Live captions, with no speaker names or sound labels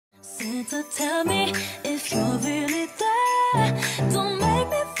listen to tell me if you're really there. Don't make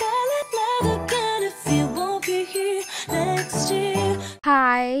me fall in love again if you won't be here next year.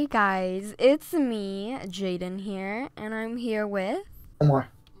 Hi guys, it's me, Jaden here, and I'm here with Omar.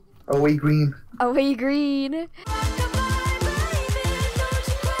 Away green. Away Green.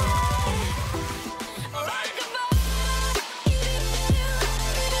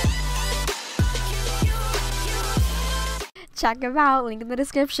 Check him out, link in the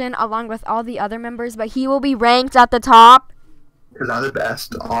description, along with all the other members, but he will be ranked at the top. Because I'm the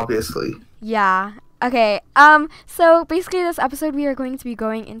best, obviously. Yeah. Okay, so basically this episode we are going to be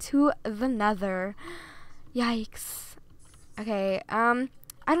going into the Nether. Yikes. Okay, I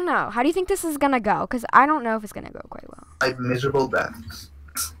don't know. How do you think this is gonna go? Because I don't know if it's gonna go quite well. Like miserable deaths.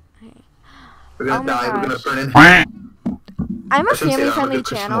 Okay. We're gonna Oh my die, we're gonna gosh. burn in. I'm a I shouldn't say that, I'm a family-friendly good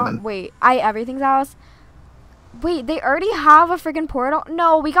Christian channel. woman. Wait, everything's house. Wait, they already have a freaking portal?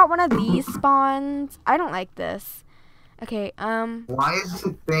 No, we got one of these spawns. I don't like this. Okay, Why is this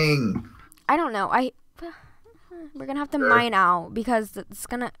a thing? I don't know. We're gonna have to mine out because it's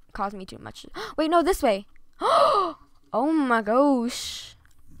gonna cause me too much. Wait, no, this way. Oh my gosh.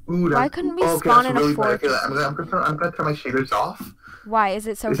 Ooh, Why couldn't we spawn in a really fortress? bright. Okay, I'm gonna turn my shaders off. Why is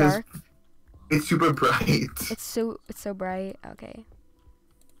it so This dark? It's super bright. It's so bright. Okay.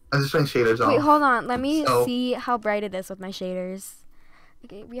 I'm just turning shaders off. Wait, hold on. Let me So- see how bright it is with my shaders.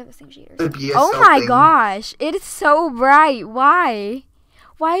 Okay, we have the same shaders. The BSL Oh my thing. gosh, it is so bright. Why?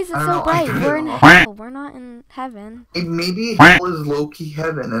 Why is it I don't so know, I bright? turned We're it in off. hell. We're not in heaven. Maybe hell is low-key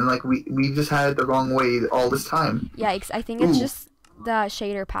heaven, and like we just had it the wrong way all this time. Yikes! I think it's Ooh. just the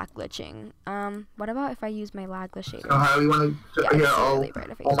shader pack glitching. What about if I use my lagless shader? So how do we want to? Yeah, Here, it's oh, really bright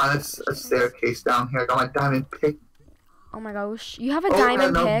if I oh use man, my it's a lagless shaders. staircase down here. I got my diamond pick. Oh my gosh, you have a Oh,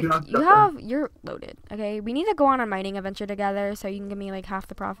 diamond no, pick. do not You stop you're loaded. Okay, we need to go on a mining adventure together so you can give me like half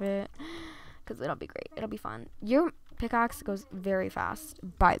the profit. Cause it'll be great. It'll be fun. Your pickaxe goes very fast.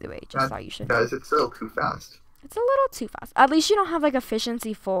 By the way, just thought you should. Guys, it's still too fast. It's a little too fast. At least you don't have like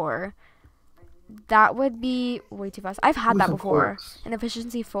efficiency 4. That would be way too fast. I've had Ooh, that some before. quartz. An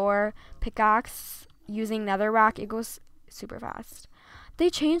efficiency 4 pickaxe using netherrack, it goes super fast. They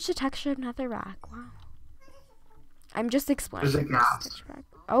changed the texture of netherrack. Wow. I'm just explaining. There's a this gas. texture pack.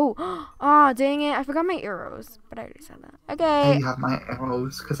 Oh, oh, dang it! I forgot my arrows, but I already said that. I Okay. have my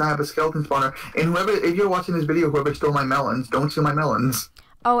arrows because I have a skeleton spawner. And if you're watching this video, whoever stole my melons, don't steal my melons.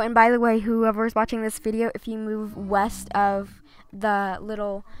 Oh, and by the way, whoever's watching this video, if you move west of the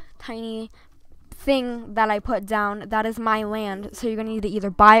little tiny thing that I put down, that is my land. So you're gonna need to either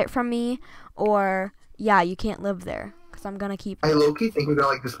buy it from me, or yeah, you can't live there because I'm gonna keep. I low-key think we're gonna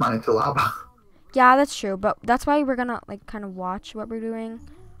like just mine into lava. Yeah, that's true, but that's why we're gonna like kind of watch what we're doing.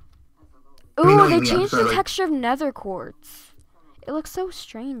 I mean, Ooh, no, they you mean, I'm changed sorry, the like- texture of nether quartz. It looks so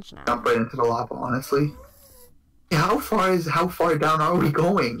strange now. Jump right into the lava, honestly. Yeah, how far down are we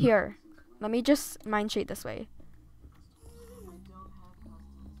going? Here, let me just mine straight this way.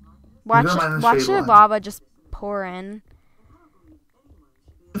 Watch, gonna mine in a watch straight the line. lava just pour in.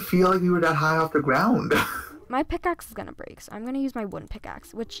 I feel like we were that high off the ground. My pickaxe is gonna break, so I'm gonna use my wooden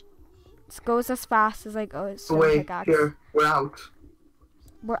pickaxe, which goes as fast as like a stone Wait, pickaxe. here, we're out.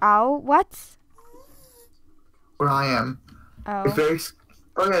 We're out. What? Where I am. Oh, It's very.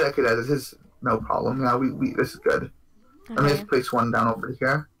 Oh yeah, okay, this is no problem. Yeah, we this is good. Let me okay. just place one down over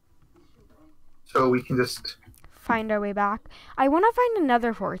here, so we can just. Find our way back. I want to find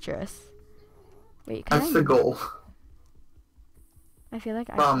another fortress. Wait, can That's I? the goal. I feel like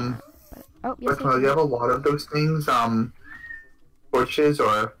I. Um, can't, but, oh, yes, But I do you can. have a lot of those things? Torches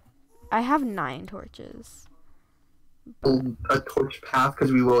or I have 9 torches. a torch path?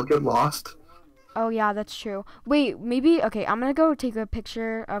 Because we will get lost. Oh yeah, that's true. Wait, maybe. Okay, I'm gonna go take a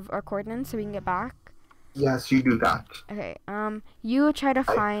picture of our coordinates so we can get back. Yes, you do that. Okay. You try to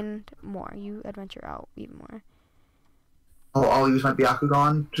find more. You adventure out even more. I'll use my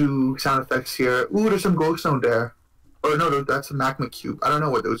Byakugan to sound effects here. Ooh, there's some glowstone there. Or no, that's a magma cube. I don't know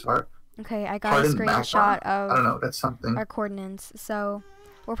what those are. Okay, I got a Hardened magma? screenshot I don't of know. That's something. our coordinates. So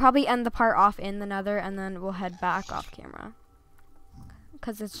we'll probably end the part off in the nether, and then we'll head back off camera.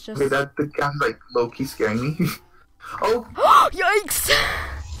 Cause it's just. Okay, the guy's like low key scaring me. Oh, Yikes!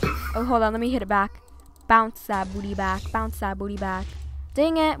 Oh, hold on. Let me hit it back. Bounce that booty back. Bounce that booty back.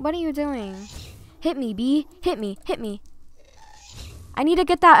 Dang it! What are you doing? Hit me, B. Hit me. Hit me. I need to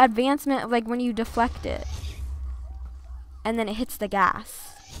get that advancement of like when you deflect it, and then it hits the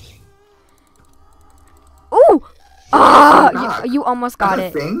gas. Ooh! Ah! back. You almost got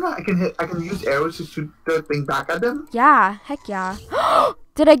that's a it. thing. I can use arrows to shoot the thing back at them. Yeah. Heck yeah.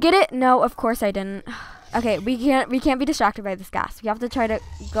 Did I get it? No, of course I didn't. Okay, we can't be distracted by this gas. We have to try to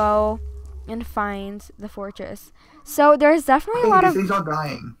go and find the fortress. So there's definitely a lot of. These things are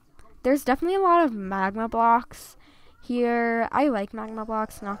dying. There's definitely a lot of magma blocks here. I like magma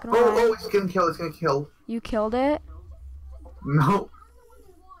blocks. Not gonna lie. Oh, it's gonna kill. It's gonna kill. You killed it. No.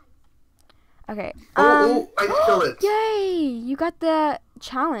 Okay. I killed it. Yay! You got the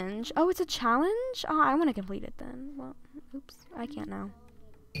challenge. Oh, it's a challenge? Oh, I want to complete it then. Well, oops. I can't now.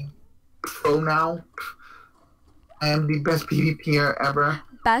 Pro now. I am the best PvPer ever.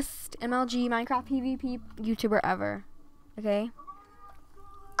 Best MLG Minecraft PvP YouTuber ever. Okay?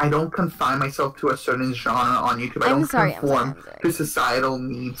 I don't confine myself to a certain genre on YouTube. I don't conform to societal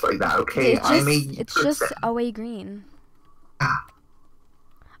needs like that, okay? It's just away green.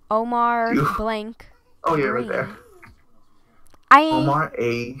 Omar blank. Oh, yeah, right there. Omar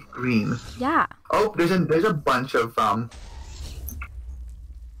A. Green. Yeah. Oh, there's a bunch of Are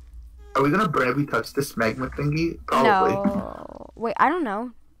we gonna burn if we touch this magma thingy? Probably. No. Wait, I don't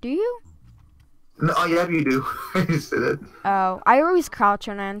know. Do you? No, yeah, you do. I just did it. Oh, I always crouch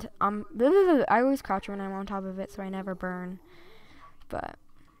when I'm on top of it, so I never burn. But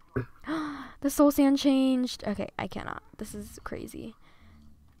the soul sand changed. Okay, I cannot. This is crazy.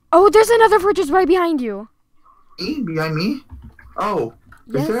 Oh, there's another fortress right behind you. Me? Behind me? Oh,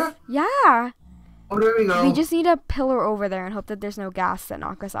 yes. Is there? Yeah. Oh, there we go. We just need a pillar over there and hope that there's no gas that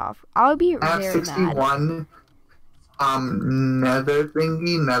knock us off. I'll be very mad. I have 61 nether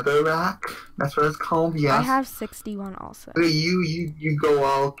thingy, nether rack. That's what it's called. Yes. I have 61 also. Okay, you go.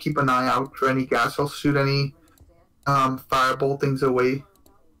 I'll keep an eye out for any gas. I'll shoot any fireball things away.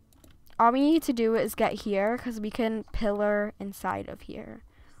 All we need to do is get here because we can pillar inside of here.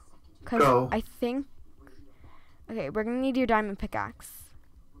 Because I think. Okay, we're gonna need your diamond pickaxe.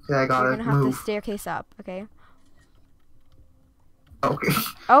 Yeah, I got it. We're gonna have to staircase up. Okay. Okay.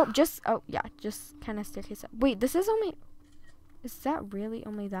 Oh, just kind of staircase up. Wait, this is only. Is that really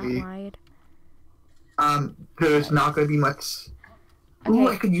only that wide? There's not gonna be much. Okay. Ooh,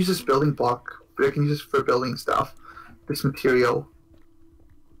 I could use this building block. But I can use this for building stuff. This material.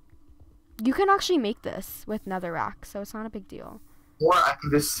 You can actually make this with netherrack, so it's not a big deal. Or I can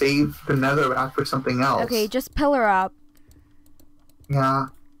just save the netherrack for something else. Okay, just pillar up. Yeah.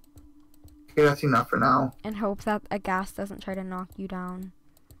 Okay, that's enough for now. And hope that a gas doesn't try to knock you down.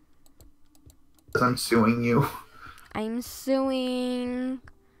 Because I'm suing you. I'm suing.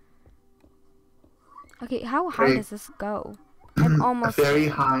 Okay, how high does this go? I'm almost very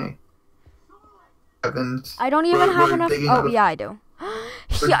high. Heavens. I don't even have enough. Oh, yeah, I do.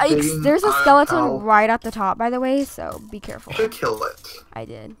 Yikes! There's a skeleton right at the top, by the way, so be careful. You should kill it. I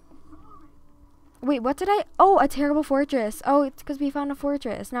did. Wait, what did I? Oh, a terrible fortress. Oh, it's because we found a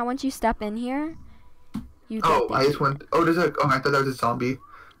fortress. Now, once you step in here, you get I just went. Oh, there's a. Oh, I thought that was a zombie.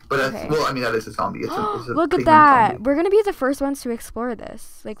 But that's, okay. Well, I mean, that is a zombie. It's a Look at that. Zombie. We're going to be the first ones to explore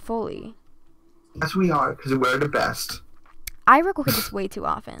this, like, fully. Yes, we are, because we're the best. I record this way too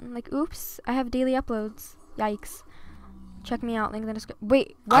often. Like, oops, I have daily uploads. Yikes. Check me out. Link in the description.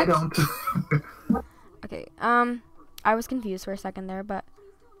 Wait, what? I don't. Okay, I was confused for a second there, but...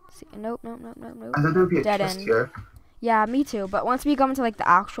 See, nope. I thought there would be a chest here. Yeah, me too. But once we go into, like, the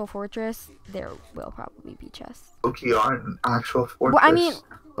actual fortress, there will probably be chests. Okay, are an actual fortress. Well, I mean,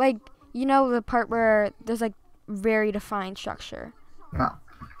 like, you know, the part where there's, like, very defined structure. Yeah.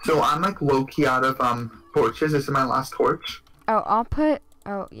 So I'm, like, low-key out of, torches. This is my last torch. Oh, I'll put...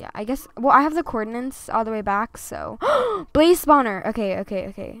 Oh, yeah, I guess... Well, I have the coordinates all the way back, so... Blaze spawner!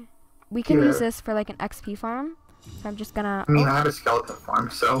 Okay. We can use this for, like, an XP farm. So I'm just gonna... I mean, I have a skeleton farm,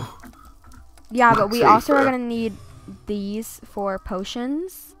 so... Yeah, but we also are gonna need these for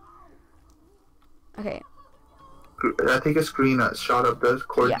potions. Okay. I take a screenshot of the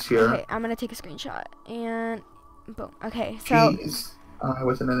coordinates here. Okay, I'm gonna take a screenshot. And... Boom. Okay, so... Jeez. I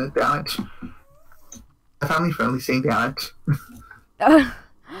wasn't in it. Damage. Family friendly saying damage.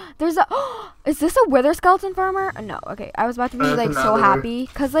 There's a... Is this a wither skeleton farmer? No, okay. I was about to be, like, so happy.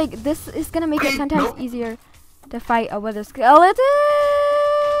 Because, like, this is gonna make it 10 times easier to fight a wither skeleton!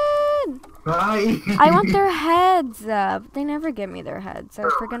 Bye. I want their heads. They never give me their heads. They're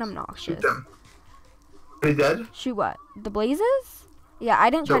freaking obnoxious. Shoot them. Are they dead? Shoot what? The blazes? Yeah, I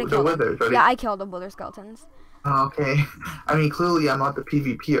didn't try to kill them. Yeah, I killed the wither skeletons. Oh, okay. I mean, clearly I'm not the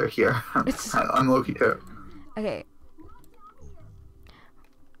PvPer here. I'm Loki too. Okay.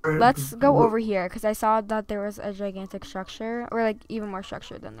 Let's go over here, because I saw that there was a gigantic structure. Or, like, even more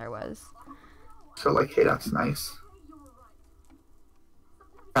structure than there was. So, like, hey, that's nice.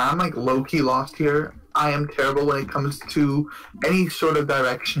 I'm, like, low-key lost here. I am terrible when it comes to any sort of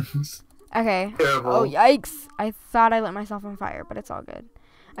directions. Okay. Terrible. Oh, yikes. I thought I lit myself on fire, but it's all good.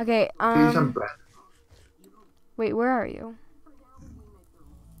 Okay, Use some bread. Wait, where are you?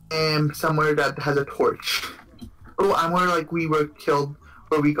 Somewhere that has a torch. Oh, I'm where like we were killed,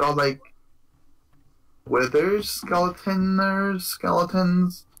 where we got like withers, skeletons.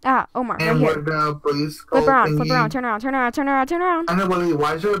 Ah, Omar, right And here. where the blaze Flip around, thingy. flip around, turn around, turn around, turn around, turn around. I know, but wait,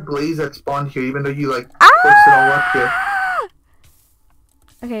 why is there a blaze that spawned here, even though you like Ah! pushed it all up here?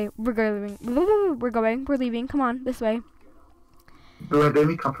 Okay, we're going. We're leaving. Come on, this way. Did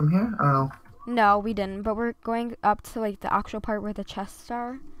we come from here? I don't know. No, we didn't. But we're going up to like the actual part where the chests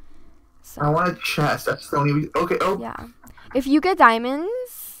are. So I want a chest. That's the only reason. Okay. Oh. yeah. If you get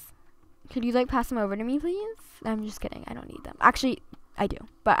diamonds, could you like pass them over to me, please? I'm just kidding. I don't need them. Actually, I do,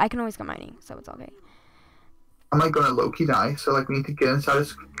 but I can always go mining, so it's okay. I'm like gonna low-key die, so like we need to get inside a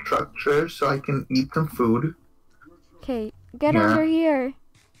structure so I can eat some food. Okay, get Yeah. under here.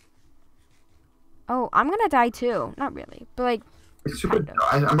 Oh, I'm gonna die too. Not really, but like It's super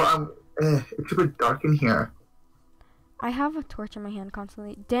kind of. dark. It's super dark in here. I have a torch in my hand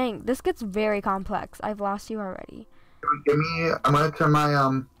constantly. Dang, this gets very complex. I've lost you already. Give me. I'm gonna turn my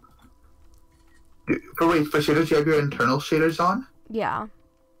For shaders, you have your internal shaders on. Yeah.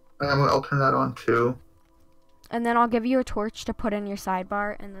 I'll turn that on too. And then I'll give you a torch to put in your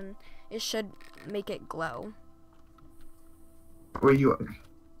sidebar, and then it should make it glow. Where you?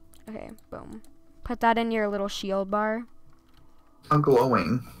 Okay, boom. Put that in your little shield bar. I'm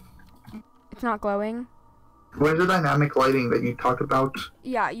glowing. It's not glowing. Where's the dynamic lighting that you talked about?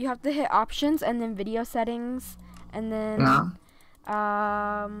 Yeah, you have to hit options and then video settings, and then Yeah.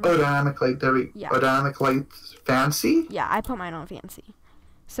 Oh, dynamic light. There we. Yeah. Oh, dynamic lights. Fancy. yeah, I put mine on fancy.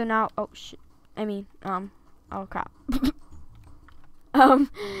 So now, oh shit. I mean, oh crap. So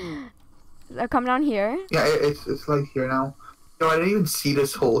come down here, Yeah, it's like here now. No, I didn't even see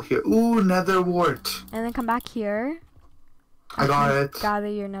this hole here. Ooh, nether wart. and then come back here. I got it. Gather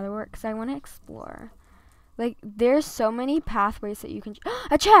your nether wart because I want to explore. Like, there's so many pathways that you can.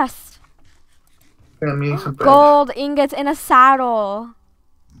 A chest. Yeah, me some bread. Gold ingots in a saddle.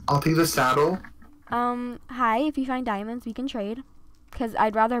 I'll take the saddle. Hi. If you find diamonds, we can trade. Cause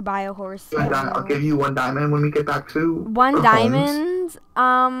I'd rather buy a horse. I'll give you 1 diamond when we get back to One our diamond.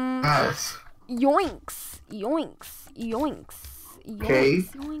 homes. Yes. Yoinks. Yoinks. Yoinks. Okay.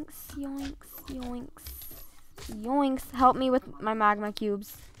 Yoinks. Yoinks. Yoinks. Yoinks. Help me with my magma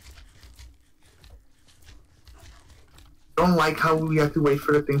cubes. Don't like how we have to wait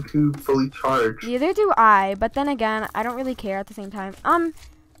for the thing to fully charge. Neither do I, but then again, I don't really care at the same time.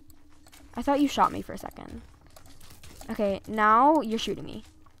 I thought you shot me for a second. Okay, now you're shooting me.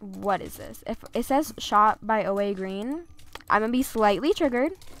 What is this? If it says shot by OA Green, I'm gonna be slightly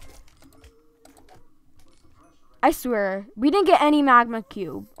triggered. I swear, we didn't get any magma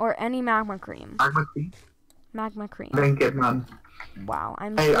cube or any magma cream. Magma cream? Magma cream. Didn't get none. Wow,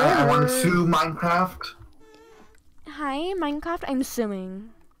 I'm Hey, I want to triggered. sue Minecraft. Hi, Minecraft, I'm suing.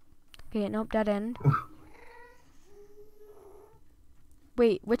 Okay, nope, dead end.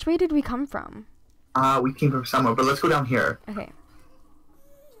 Wait, which way did we come from? We came from somewhere, but let's go down here. Okay.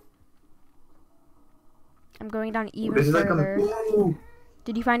 I'm going down even This is like further. ooh,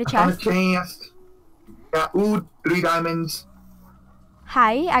 Did you find a I found a chest? chest. Yeah, ooh, 3 diamonds.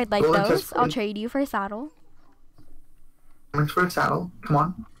 Hi, I'd like Golden those. chest, I'll please. trade you for a saddle. Diamonds for a saddle.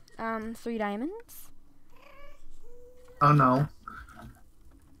 Come on. 3 diamonds. Oh no.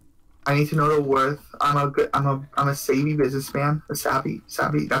 I need to know the worth. I'm a savvy businessman. A savvy.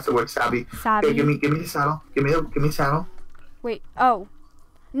 That's the word, savvy. Savvy. Okay, give me the saddle. Give me a saddle. Wait, oh.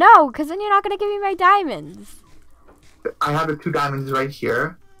 No, because then you're not going to give me my diamonds. I have the 2 diamonds right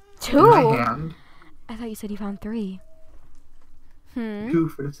here 2? in my hand. I thought you said you found 3. 2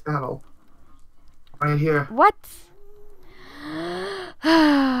 for the saddle. Right here. What?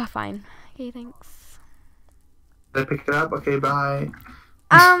 Fine. Okay, thanks. Did I pick it up? Okay, bye.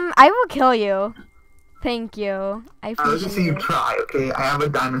 I will kill you. Thank you. I Let's just see appreciate you it. try, okay? I have a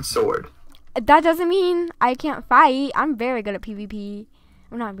diamond sword. That doesn't mean I can't fight. I'm very good at PvP.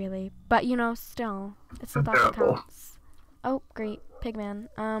 Well, not really, but you know, still, it's the thought that Terrible. counts. Oh, great, Pigman.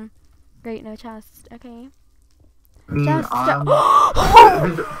 Great, no chest. Okay. Me, Chest. I'm-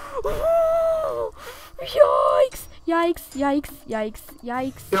 Yikes! Yikes! Yikes! Yikes!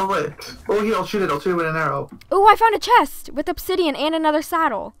 Yikes! Kill it. Oh, here, I'll shoot it with an arrow. Oh, I found a chest with obsidian and another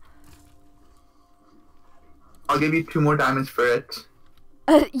saddle. I'll give you 2 more diamonds for it.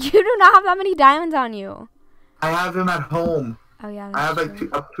 You do not have that many diamonds on you. I have them at home. Oh yeah. I have that's like true.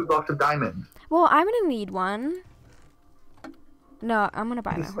 2 blocks of diamonds. Well, I'm gonna need one. No, I'm gonna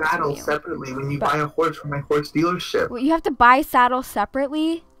buy You my horse from saddle you. separately when you But- buy a horse from my horse dealership. Well, you have to buy saddles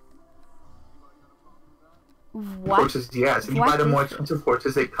separately. What? Horses, yes. If you What buy the more is- expensive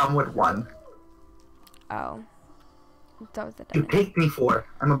horses, they come with one. Oh. That was the You diamond. take me for?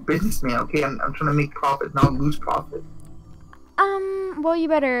 I'm a businessman, okay? I'm trying to make profit, not lose profit. Well, you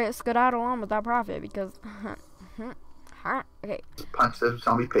better skedaddle on with that profit because. Okay. Just punch the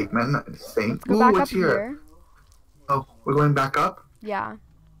zombie pigman. Same. Let's go Ooh, back up what's here? here. Oh, we're going back up? Yeah.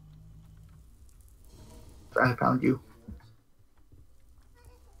 I found you.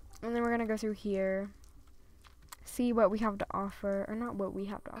 And then we're gonna go through here. See what we have to offer, or not what we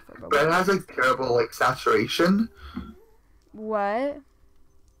have to offer, but Bread has like terrible like saturation. what?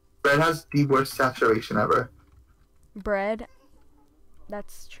 Bread has the worst saturation ever. Bread.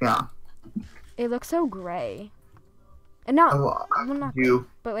 That's true. Yeah. It looks so gray. And not, Oh, well, not you. gray,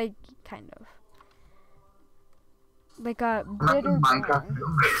 but like kind of. Like a I'm not bitter in Minecraft.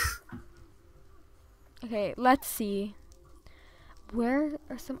 brown. Okay, let's see. Where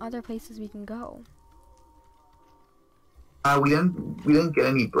are some other places we can go? We didn't get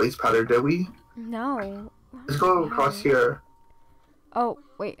any blaze powder, did we? No. Let's go across here. Oh,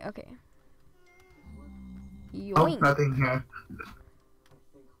 wait, okay. Oh, Yoink. nothing here.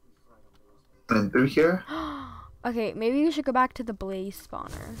 And through here? Okay, maybe we should go back to the blaze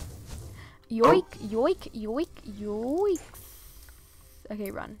spawner. Yoink, yoink, yoink, yoinks.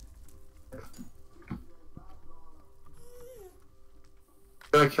 Okay, run.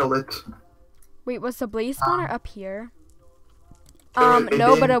 I killed it. Wait, was the blaze spawner up here? It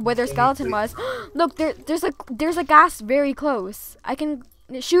No, but a didn't wither say skeleton anything. was. Look, there's a ghast very close. I can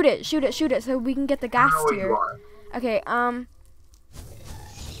shoot it, so we can get the I don't know ghast where you here. are. Okay,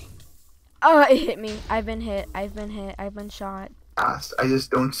 oh, it hit me. I've been hit. I've been shot. Fast. I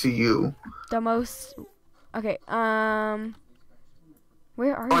just don't see you. The most. Okay, where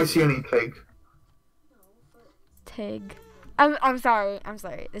are Oh, I you? see any pig. Tig. I'm sorry.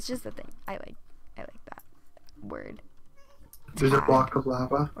 It's just a thing. I like that word. There's a Tag. block of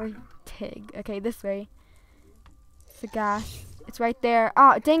lava. Or Tig. Okay, this way. It's a gas. It's right there.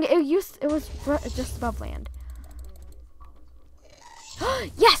 Oh, dang it! It was just above land.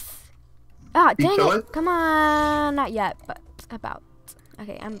 Yes! Ah, You dang kill it! it? Come on, not yet, but about.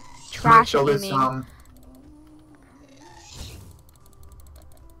 Okay, I'm I'm gonna trash kill at this, aiming.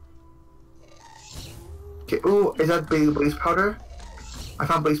 Okay, ooh, is that blaze powder? I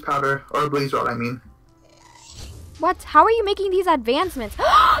found blaze powder, or blaze rod, I mean. What? How are you making these advancements?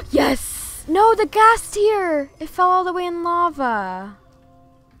 Yes! No, the gas here! It fell all the way in lava.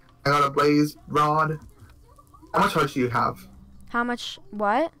 I got a blaze rod. How much hearts do you have? How much?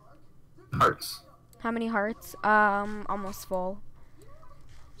 What? Hearts. How many hearts? Almost full.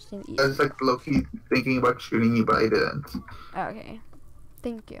 Just need to eat. I was like low-key thinking about shooting you, but I didn't. Okay.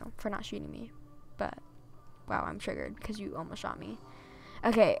 Thank you for not shooting me. But, wow, I'm triggered because you almost shot me.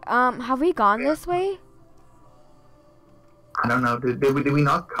 Okay, have we gone this way? I don't know. Did we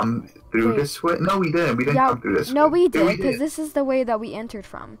not come through Wait. this way? No, we didn't. We didn't come through this way. No, we Yeah, did, because this is the way that we entered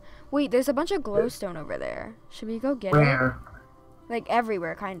from. Wait, there's a bunch of glowstone over there. Should we go get it? Where? Like,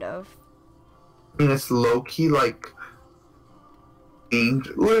 everywhere, kind of. I mean, it's low-key, like... Ooh,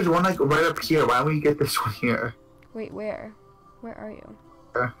 there's one, like, right up here. Why don't we get this one here? Wait, where? Where are you?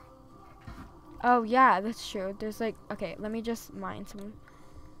 There. Oh, yeah, that's true. There's, like... Okay, let me just mine some...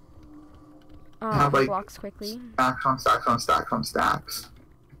 Have, like, blocks quickly. Stacks on stacks on stacks on stacks.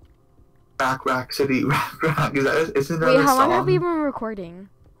 Rack city, rack. Isn't that Wait, a how long song? have we been recording?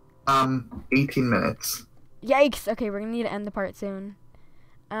 18 minutes. Yikes! Okay, we're gonna need to end the part soon.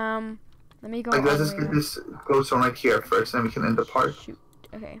 Let me go Like, all let's the just way get up. this glowstone right here first, then we can end the part. Shoot.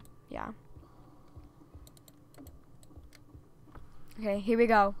 Okay, yeah. Okay, here we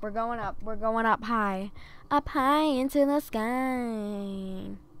go. We're going up. We're going up high. Up high into the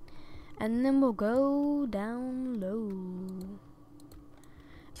sky. And then we'll go down low.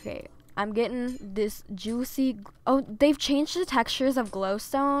 Okay, I'm getting this juicy... Oh, they've changed the textures of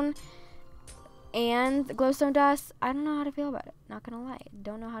glowstone and glowstone dust. I don't know how to feel about it. Not gonna lie.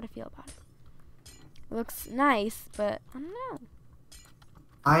 Don't know how to feel about it. It looks nice, but I don't know.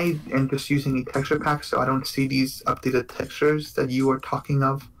 I am just using a texture pack, so I don't see these updated textures that you were talking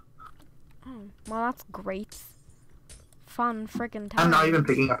of. Oh, well, that's great. Fun freaking time. I'm not even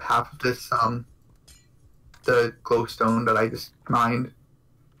picking up half of this, the glowstone that I just mined.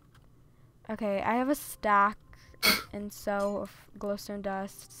 Okay, I have a stack and so of glowstone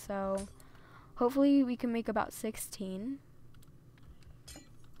dust, so hopefully we can make about 16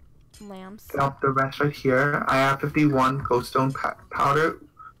 lamps. Got the rest right here. I have 51 glowstone powder.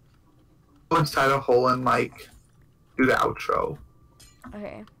 Go inside a hole and, like, do the outro.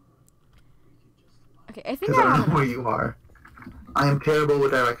 Okay. Okay, I think Because I I don't have know where enough. you are. I am terrible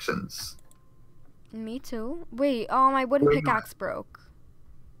with directions. Me too. Wait, oh, my wooden Where you pickaxe broke.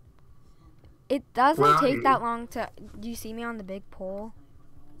 It Where doesn't are take you? that long to. Do you see me on the big pole?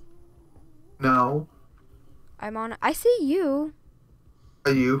 No. I'm on. I see you.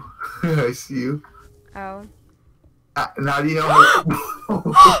 Are you? I see you. Oh. Now do you know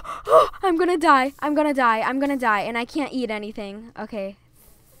how... I'm gonna die. I'm gonna die. I'm gonna die, and I can't eat anything. Okay.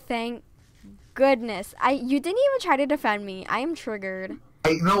 Thank goodness. You didn't even try to defend me. I am triggered.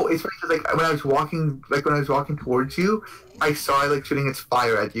 I know, it's funny 'cause, like, when I was walking towards you, I saw it, like, shooting its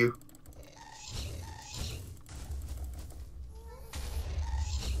fire at you.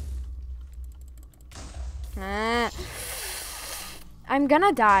 I'm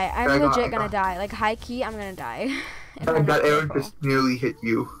gonna die. I'm I got- legit gonna die. Like, high key, I'm gonna die. If I'm And not that arrow careful. just nearly hit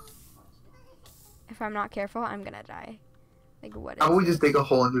you. If I'm not careful, I'm gonna die. Like, what is I would this? just dig a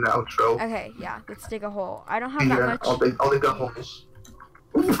hole and do the outro. Okay, yeah, let's dig a hole. I don't have Here, that much. I'll dig a hole.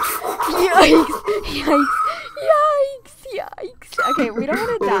 Yikes! Yikes! Yikes! Yikes! Okay, we don't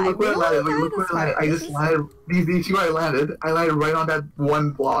want to die. Look We where I don't landed. want to die Look where this I landed. hard. I This just is- landed. Do you see where I landed? I landed right on that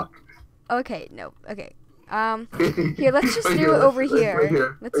one block. Okay, no. Okay. Here, let's just Right do here, it let's- over let's- here. Right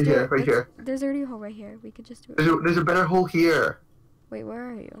here. Let's Right do here. it. Right let's- here. There's already a hole right here. We could just do it. There's a better hole here. Wait, where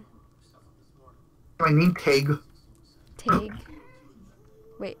are you? My name Pig. Tig.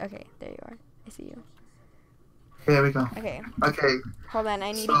 Wait, okay, there you are. I see you. There we go. Okay, Okay. hold on.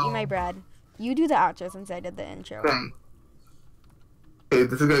 I need to eat my bread. You do the outro since I did the intro. Okay. Okay,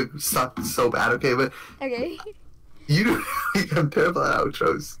 this is gonna suck so bad. Okay, but Okay. you do. I'm terrible at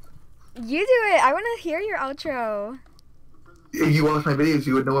outros. You do it. I want to hear your outro. If you watch my videos,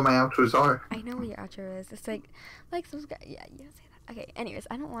 you would know what my outros are. I know what your outro is. It's like, subscribe. Yeah, you say that. Okay. Anyways,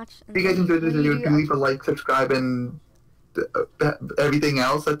 I don't watch. If you guys enjoyed this When you video, do do leave a like, subscribe, and everything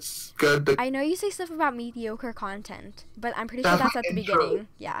else. That's good. I know you say stuff about mediocre content, but I'm pretty sure That's that's my at the intro. beginning.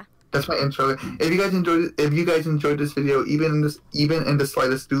 Yeah. That's my intro. If you guys enjoyed this video, even in the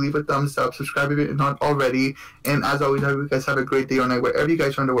slightest, do leave a thumbs up, subscribe if you're not already, and as always, I hope you guys have a great day or night wherever you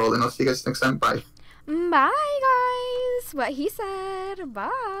guys are in the world, and I'll see you guys next time. Bye. Bye, guys. What he said.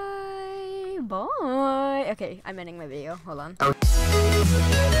 Bye. Bye. Okay, I'm ending my video. Hold on.